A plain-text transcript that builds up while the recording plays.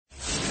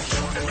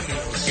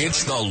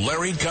It's the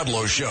Larry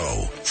Kudlow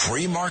Show.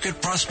 Free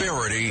market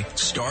prosperity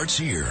starts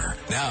here.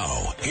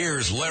 Now,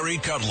 here's Larry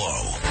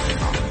Kudlow.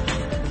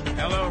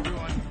 Hello,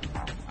 everyone.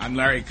 I'm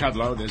Larry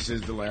Kudlow. This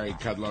is the Larry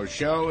Kudlow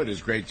Show. It is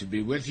great to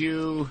be with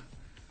you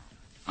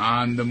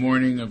on the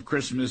morning of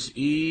Christmas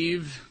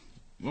Eve.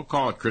 We'll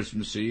call it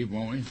Christmas Eve,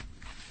 won't we?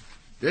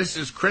 This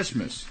is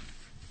Christmas,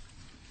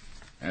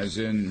 as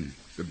in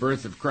the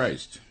birth of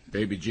Christ,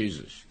 baby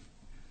Jesus.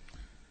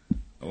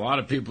 A lot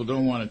of people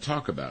don't want to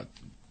talk about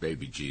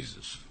baby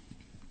Jesus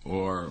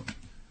or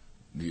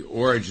the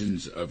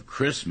origins of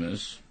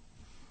Christmas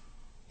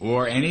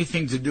or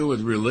anything to do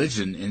with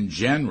religion in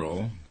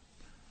general.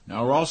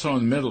 Now, we're also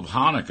in the middle of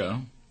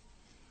Hanukkah,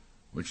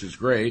 which is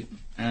great,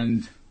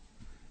 and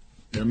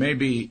there may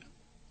be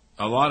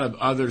a lot of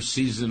other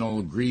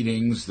seasonal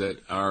greetings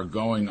that are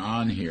going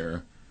on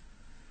here,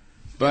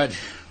 but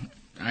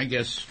I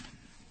guess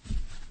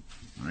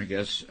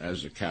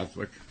as a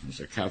Catholic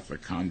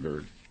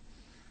convert,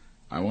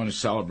 I want to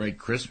celebrate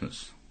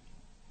Christmas,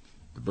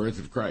 the birth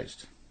of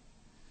Christ.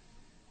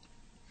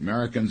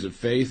 Americans of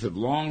faith have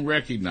long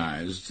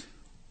recognized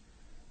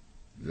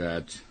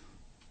that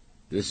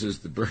this is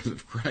the birth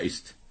of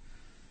Christ.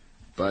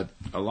 But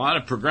a lot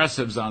of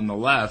progressives on the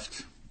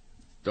left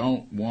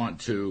don't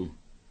want to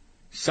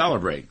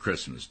celebrate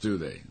Christmas, do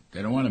they?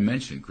 They don't want to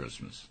mention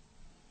Christmas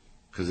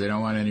because they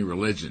don't want any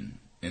religion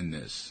in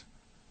this.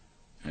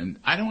 And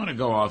I don't want to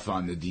go off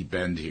on the deep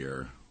end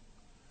here,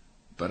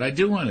 but I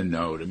do want to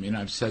note,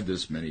 I've said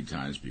this many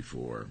times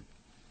before,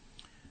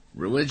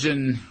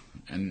 religion,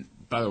 and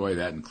by the way,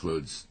 that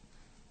includes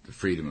the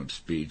freedom of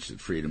speech, the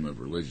freedom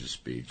of religious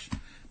speech,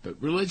 but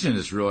religion,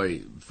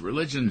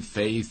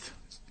 faith,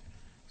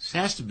 this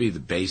has to be the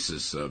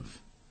basis of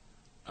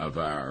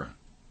our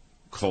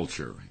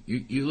culture.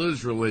 You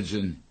lose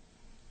religion,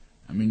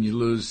 you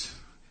lose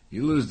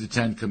the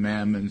Ten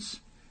Commandments,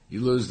 you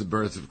lose the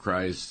birth of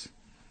Christ,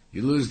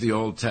 you lose the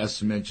Old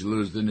Testament, you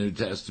lose the New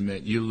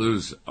Testament, you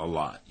lose a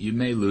lot. You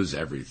may lose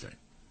everything.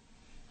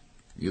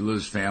 You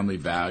lose family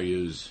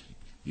values,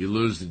 you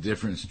lose the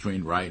difference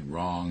between right and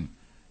wrong,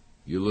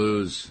 you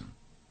lose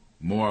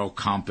moral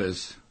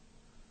compass.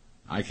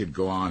 I could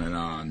go on and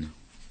on.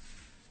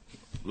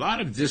 A lot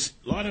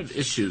of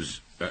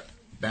issues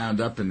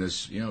bound up in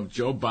this.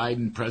 Joe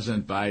Biden,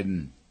 President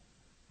Biden,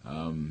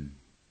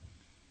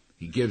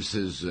 he gives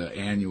his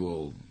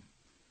annual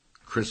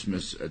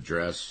Christmas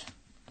address,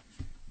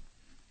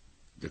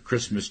 the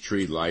Christmas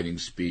tree lighting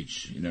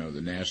speech,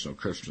 the National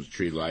Christmas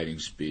Tree Lighting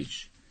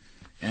Speech,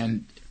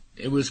 and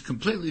it was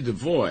completely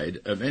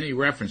devoid of any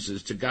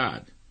references to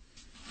God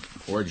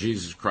or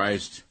Jesus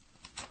Christ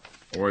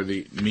or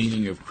the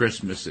meaning of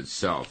Christmas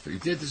itself. He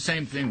did the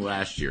same thing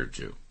last year,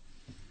 too.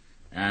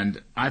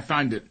 And I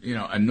find it,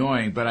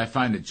 annoying, but I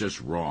find it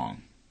just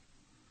wrong.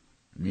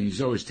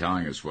 He's always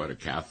telling us what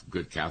a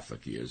good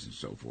Catholic he is and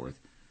so forth,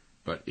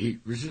 but he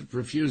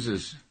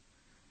refuses.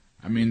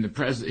 The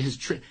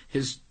president,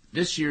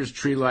 this year's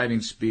tree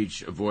lighting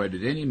speech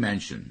avoided any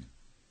mention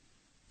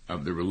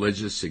of the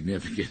religious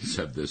significance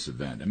of this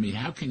event.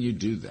 How can you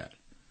do that?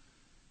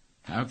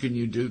 How can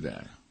you do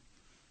that?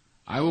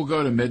 I will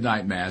go to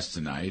midnight mass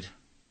tonight,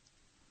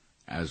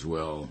 as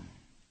will,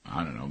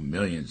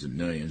 millions and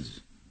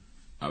millions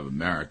of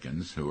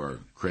Americans who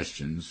are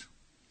Christians,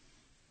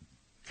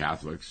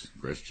 Catholics,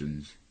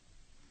 Christians.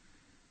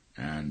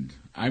 And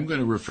I'm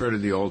going to refer to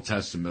the Old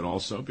Testament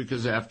also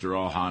because, after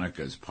all, Hanukkah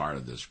is part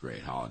of this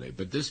great holiday.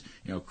 But this,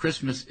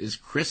 Christmas is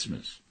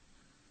Christmas.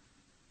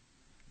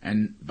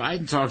 And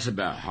Biden talks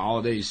about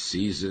holiday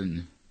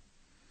season,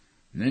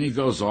 and then he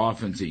goes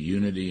off into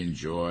unity and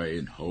joy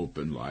and hope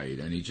and light,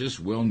 and he just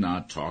will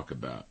not talk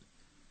about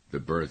the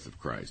birth of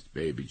Christ,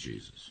 baby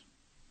Jesus.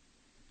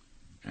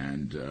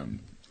 And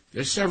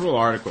there's several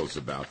articles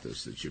about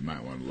this that you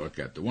might want to look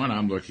at. The one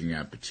I'm looking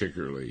at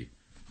particularly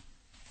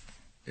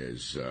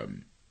is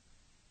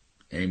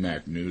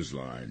AMAC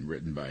Newsline,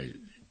 written by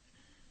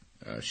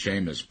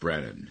Seamus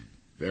Brennan.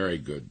 Very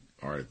good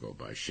article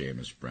by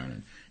Seamus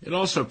Brennan. It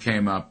also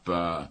came up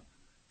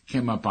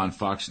on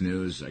Fox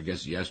News, I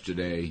guess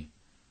yesterday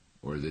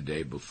or the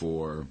day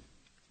before.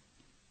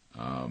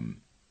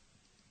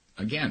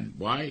 Again,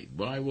 why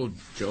will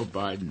Joe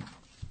Biden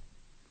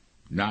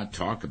not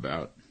talk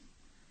about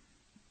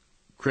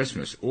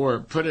Christmas? Or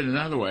put it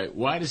another way,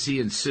 why does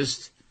he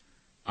insist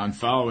on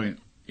following,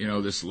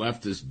 this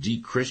leftist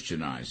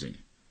de-Christianizing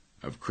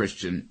of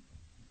Christian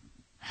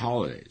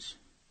holidays?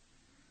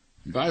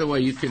 And by the way,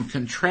 you can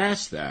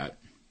contrast that.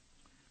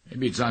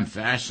 Maybe it's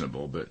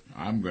unfashionable, but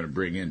I'm going to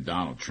bring in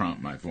Donald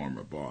Trump, my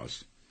former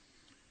boss.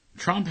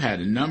 Trump had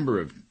a number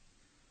of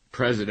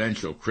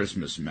presidential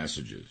Christmas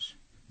messages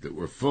that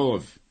were full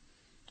of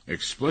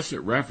explicit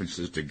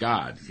references to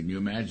God. Can you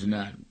imagine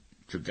that?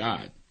 To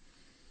God.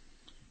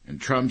 And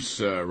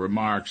Trump's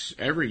remarks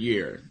every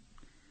year,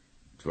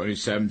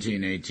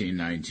 2017, 18,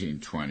 19,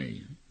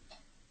 20,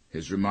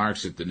 his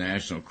remarks at the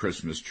National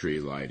Christmas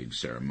Tree Lighting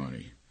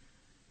Ceremony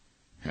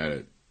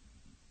had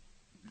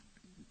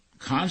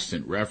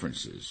constant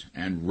references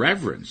and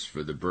reverence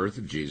for the birth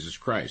of Jesus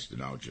Christ.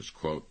 And I'll just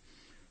quote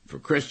For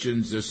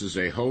Christians, this is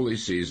a holy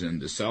season,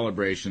 the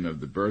celebration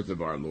of the birth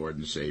of our Lord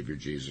and Savior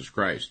Jesus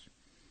Christ.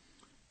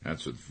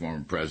 That's what the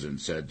former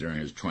president said during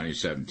his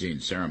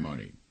 2017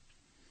 ceremony.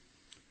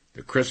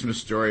 The Christmas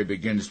story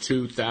begins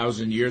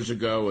 2,000 years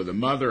ago with a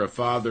mother, a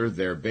father,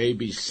 their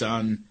baby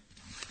son,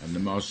 and the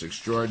most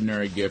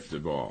extraordinary gift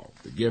of all,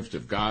 the gift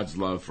of God's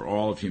love for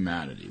all of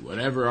humanity.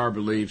 Whatever our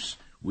beliefs,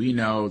 we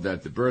know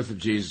that the birth of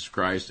Jesus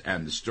Christ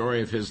and the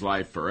story of his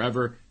life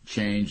forever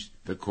changed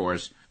the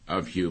course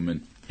of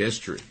human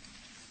history.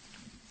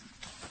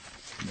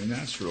 I mean,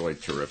 that's really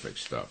terrific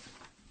stuff.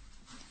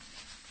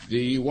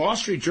 The Wall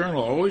Street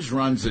Journal always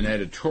runs an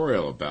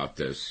editorial about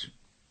this,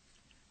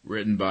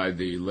 written by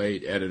the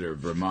late editor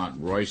Vermont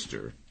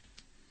Royster,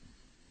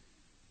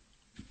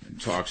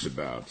 and talks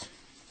about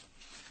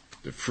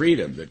the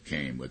freedom that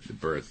came with the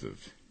birth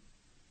of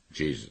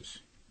Jesus,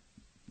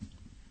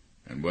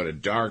 and what a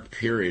dark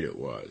period it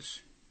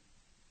was.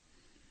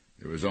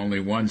 There was only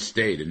one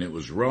state, and it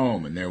was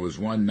Rome, and there was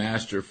one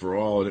master for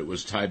all, and it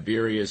was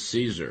Tiberius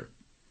Caesar.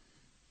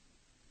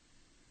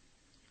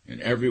 And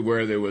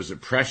everywhere there was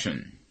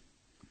oppression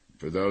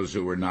for those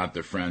who were not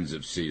the friends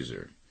of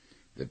Caesar.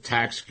 The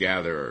tax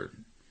gatherer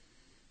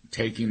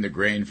taking the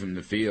grain from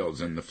the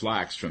fields and the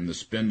flax from the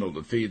spindle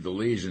to feed the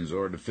legions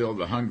or to fill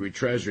the hungry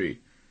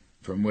treasury,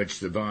 from which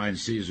the divine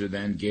Caesar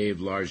then gave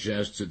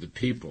largesse to the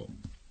people.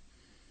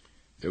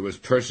 There was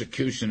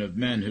persecution of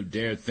men who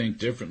dared think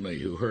differently,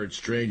 who heard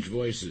strange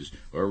voices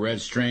or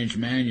read strange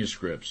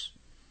manuscripts.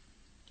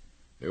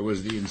 There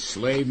was the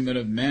enslavement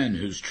of men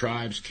whose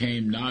tribes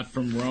came not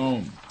from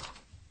Rome.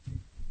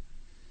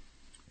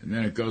 And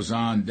then it goes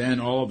on, then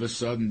all of a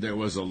sudden there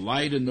was a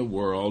light in the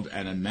world,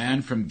 and a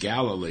man from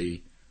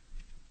Galilee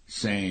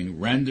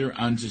saying, render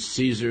unto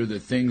Caesar the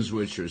things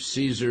which are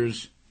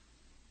Caesar's,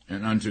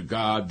 and unto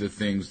God the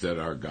things that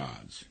are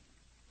God's.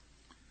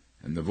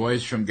 And the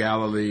voice from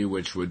Galilee,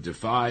 which would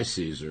defy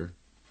Caesar,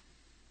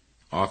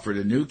 offered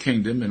a new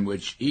kingdom in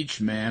which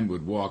each man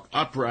would walk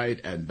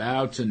upright and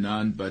bow to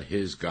none but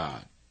his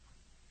God.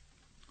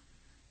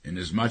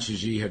 Inasmuch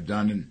as ye have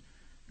done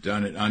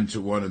it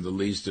unto one of the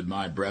least of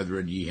my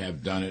brethren, ye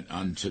have done it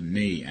unto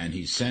me. And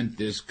he sent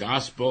this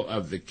gospel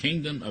of the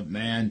kingdom of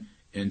man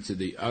into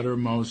the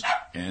uttermost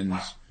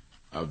ends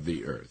of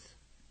the earth.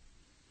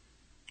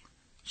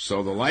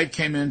 So the light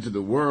came into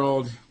the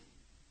world,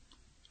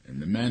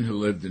 and the men who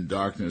lived in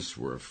darkness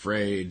were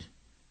afraid,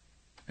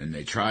 and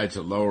they tried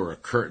to lower a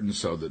curtain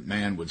so that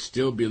man would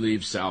still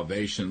believe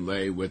salvation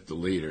lay with the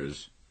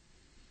leaders.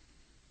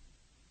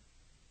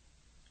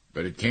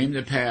 But it came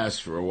to pass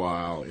for a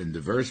while in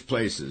diverse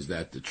places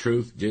that the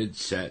truth did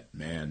set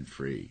man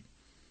free.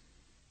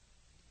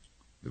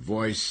 The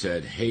voice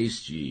said,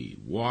 haste ye,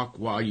 walk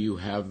while you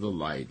have the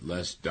light,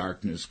 lest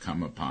darkness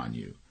come upon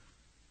you.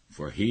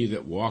 For he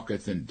that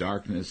walketh in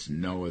darkness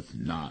knoweth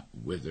not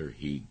whither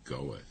he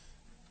goeth.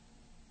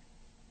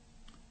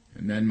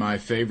 And then my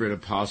favorite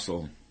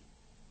apostle,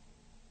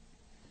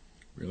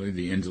 really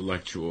the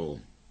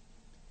intellectual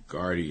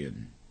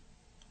guardian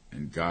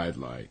and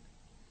guidelight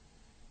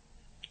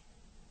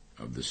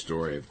of the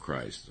story of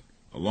Christ.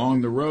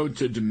 Along the road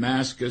to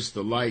Damascus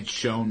the light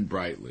shone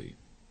brightly.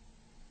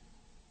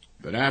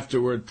 But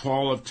afterward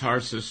Paul of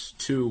Tarsus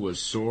too was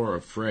sore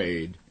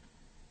afraid.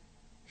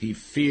 He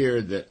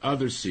feared that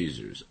other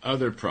Caesars,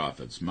 other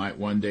prophets, might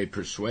one day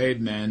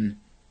persuade men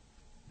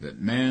that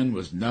man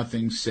was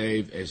nothing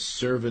save a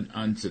servant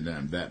unto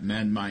them, that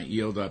men might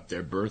yield up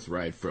their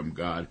birthright from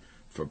God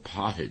for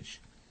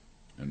pottage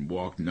and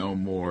walk no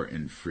more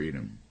in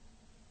freedom.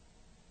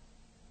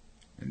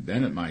 And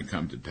then it might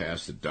come to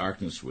pass that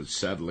darkness would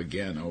settle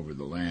again over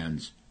the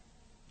lands,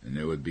 and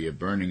there would be a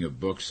burning of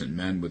books, and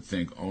men would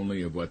think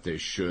only of what they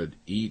should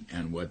eat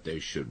and what they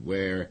should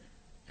wear,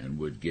 and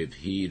would give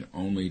heed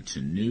only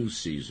to new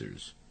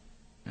Caesars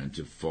and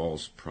to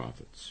false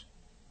prophets.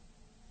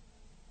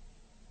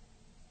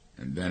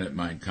 And then it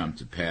might come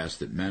to pass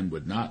that men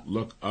would not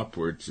look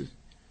upward to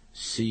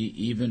see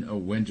even a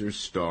winter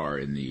star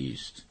in the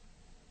east,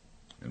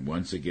 and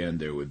once again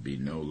there would be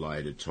no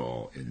light at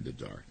all in the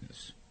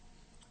darkness.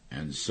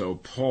 And so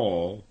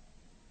Paul,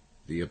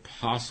 the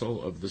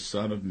apostle of the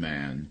Son of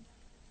Man,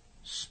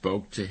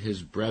 spoke to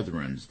his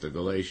brethren, the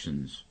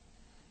Galatians,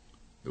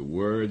 the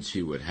words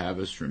he would have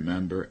us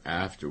remember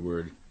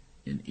afterward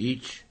in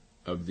each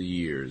of the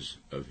years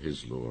of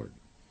his Lord.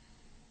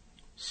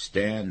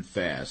 Stand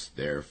fast,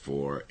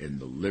 therefore, in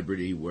the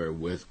liberty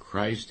wherewith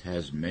Christ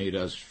has made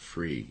us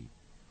free,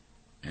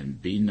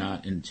 and be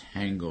not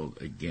entangled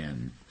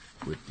again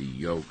with the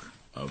yoke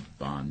of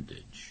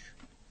bondage.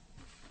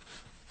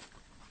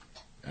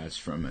 That's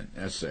from an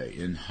essay,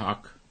 In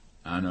Hoc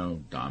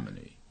Anno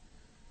Domini,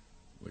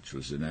 which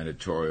was an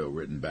editorial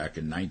written back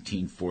in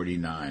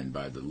 1949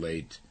 by the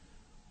late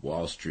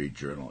Wall Street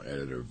Journal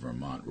editor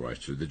Vermont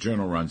Royster. The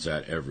journal runs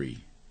that every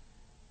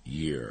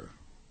year,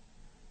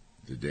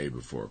 the day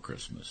before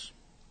Christmas.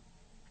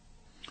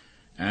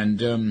 And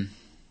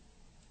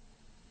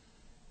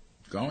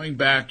going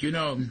back,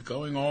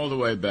 going all the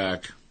way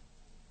back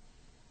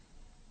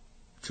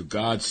to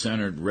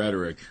God-centered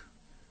rhetoric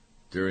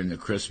during the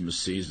Christmas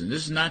season.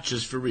 This is not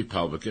just for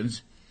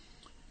Republicans.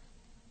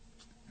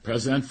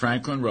 President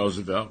Franklin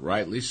Roosevelt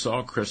rightly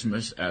saw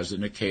Christmas as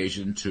an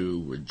occasion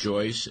to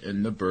rejoice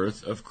in the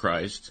birth of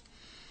Christ.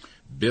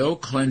 Bill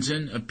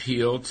Clinton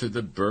appealed to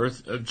the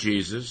birth of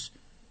Jesus,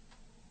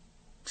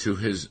 to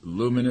his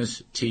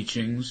luminous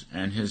teachings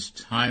and his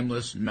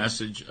timeless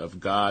message of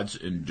God's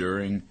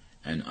enduring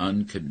and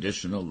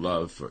unconditional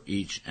love for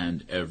each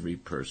and every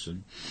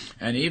person.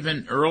 And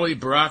even early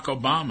Barack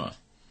Obama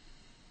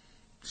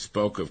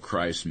spoke of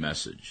Christ's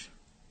message,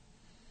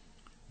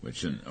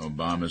 which in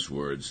Obama's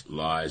words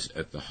lies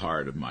at the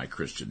heart of my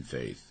Christian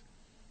faith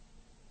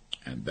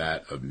and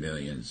that of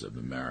millions of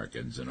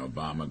Americans. And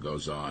Obama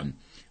goes on,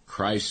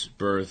 Christ's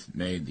birth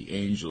made the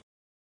angel.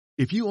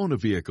 If you own a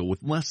vehicle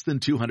with less than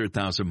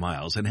 200,000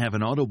 miles and have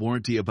an auto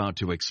warranty about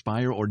to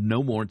expire or no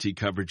warranty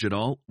coverage at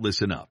all,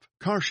 listen up.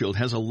 CarShield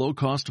has a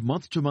low-cost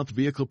month-to-month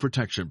vehicle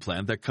protection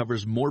plan that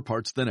covers more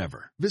parts than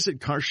ever. Visit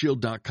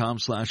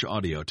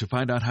carshield.com/audio to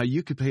find out how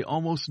you could pay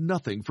almost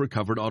nothing for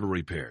covered auto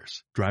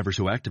repairs. Drivers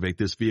who activate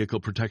this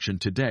vehicle protection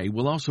today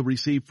will also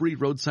receive free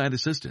roadside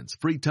assistance,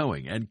 free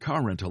towing, and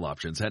car rental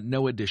options at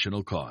no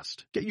additional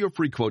cost. Get your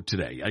free quote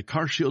today at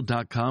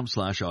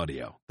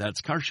carshield.com/audio.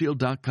 That's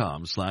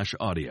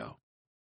carshield.com/audio.